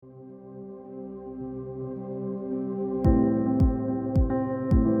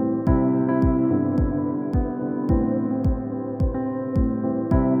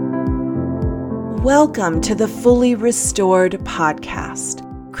Welcome to the Fully Restored podcast.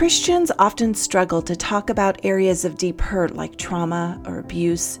 Christians often struggle to talk about areas of deep hurt like trauma or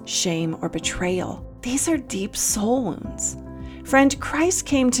abuse, shame, or betrayal. These are deep soul wounds. Friend, Christ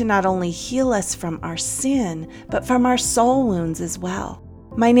came to not only heal us from our sin, but from our soul wounds as well.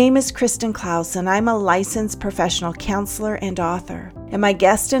 My name is Kristen Klaus, and I'm a licensed professional counselor and author. And my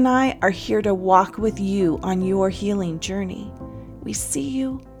guest and I are here to walk with you on your healing journey. We see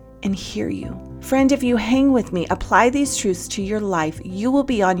you and hear you. Friend, if you hang with me, apply these truths to your life, you will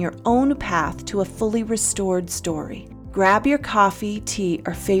be on your own path to a fully restored story. Grab your coffee, tea,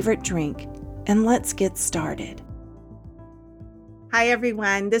 or favorite drink, and let's get started. Hi,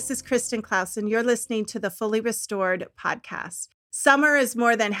 everyone. This is Kristen Klaus, and you're listening to the Fully Restored podcast. Summer is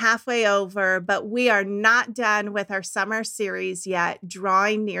more than halfway over, but we are not done with our summer series yet,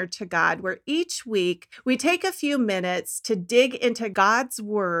 Drawing Near to God, where each week we take a few minutes to dig into God's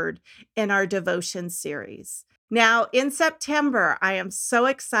Word in our devotion series. Now, in September, I am so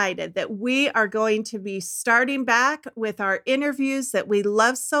excited that we are going to be starting back with our interviews that we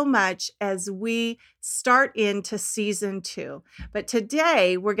love so much as we start into season 2. But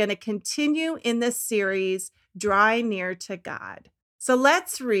today, we're going to continue in this series, Drawing Near to God. So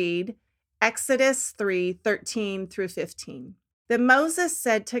let's read Exodus 3:13 through 15. Then Moses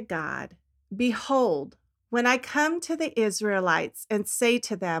said to God, "Behold, when I come to the Israelites and say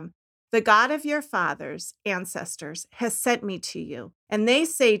to them, 'The God of your fathers, ancestors, has sent me to you,' and they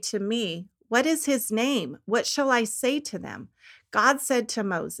say to me, 'What is his name? What shall I say to them?' God said to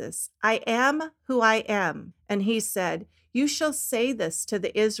Moses, 'I am who I am.' And he said, 'You shall say this to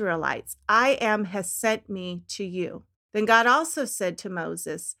the Israelites, I am has sent me to you.' Then God also said to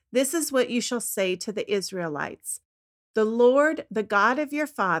Moses, 'This is what you shall say to the Israelites. The Lord, the God of your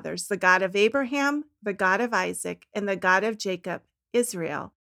fathers, the God of Abraham, the God of Isaac, and the God of Jacob,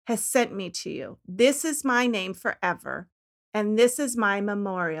 Israel, has sent me to you. This is my name forever, and this is my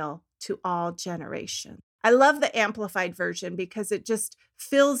memorial to all generations." I love the Amplified Version because it just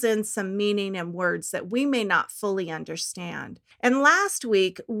fills in some meaning and words that we may not fully understand. And last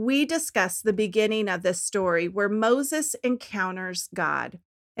week, we discussed the beginning of this story where Moses encounters God.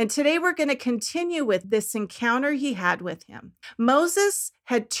 And today we're going to continue with this encounter he had with him. Moses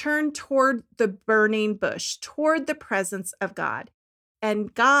had turned toward the burning bush, toward the presence of God.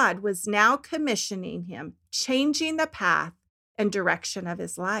 And God was now commissioning him, changing the path and direction of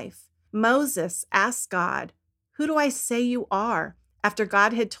his life. Moses asked God, "Who do I say you are?" after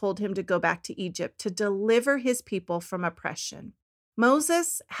God had told him to go back to Egypt to deliver his people from oppression.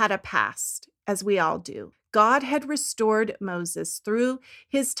 Moses had a past, as we all do. God had restored Moses through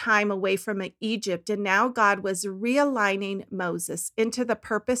his time away from Egypt, and now God was realigning Moses into the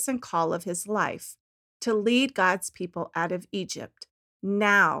purpose and call of his life, to lead God's people out of Egypt.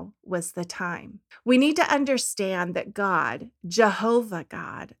 Now was the time. We need to understand that God, Jehovah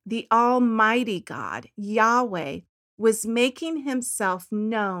God, the Almighty God, Yahweh, was making himself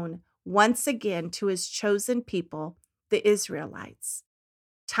known once again to his chosen people, the Israelites.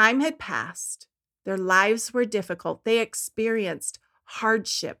 Time had passed. Their lives were difficult. They experienced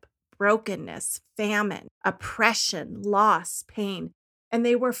hardship, brokenness, famine, oppression, loss, pain, and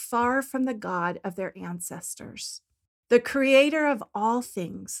they were far from the God of their ancestors. The creator of all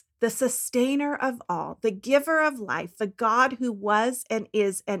things, the sustainer of all, the giver of life, the God who was and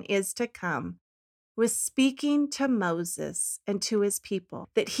is to come, was speaking to Moses and to his people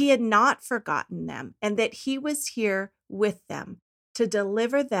that he had not forgotten them and that he was here with them to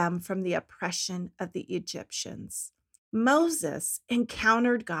deliver them from the oppression of the Egyptians. Moses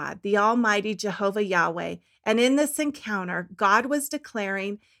encountered God, the Almighty Jehovah Yahweh, and in this encounter, God was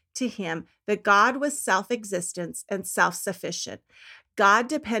declaring to him that God was self-existent and self-sufficient. God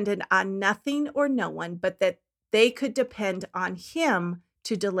depended on nothing or no one, but that they could depend on him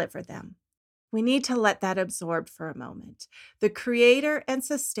to deliver them. We need to let that absorb for a moment. The creator and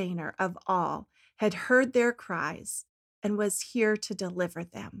sustainer of all had heard their cries and was here to deliver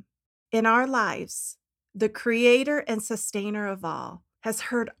them. In our lives, the creator and sustainer of all has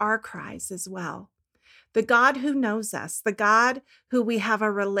heard our cries as well. The God who knows us, the God who we have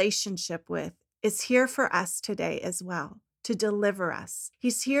a relationship with, is here for us today as well, to deliver us.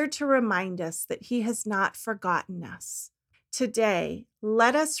 He's here to remind us that he has not forgotten us. Today,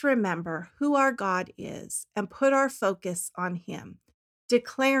 let us remember who our God is and put our focus on him,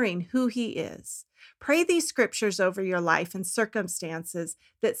 declaring who he is. Pray these scriptures over your life and circumstances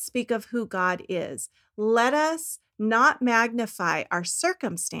that speak of who God is. Let us not magnify our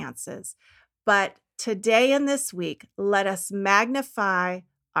circumstances, but today and this week, let us magnify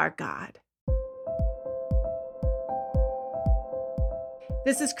our God.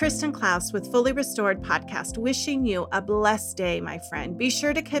 This is Kristen Klaus with Fully Restored Podcast, wishing you a blessed day, my friend. Be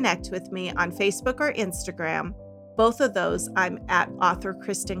sure to connect with me on Facebook or Instagram. Both of those, I'm at author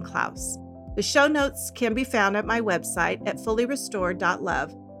Kristen Klaus. The show notes can be found at my website at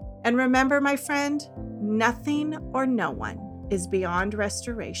fullyrestored.love. And remember, my friend, nothing or no one is beyond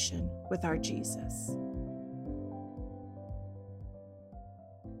restoration with our Jesus.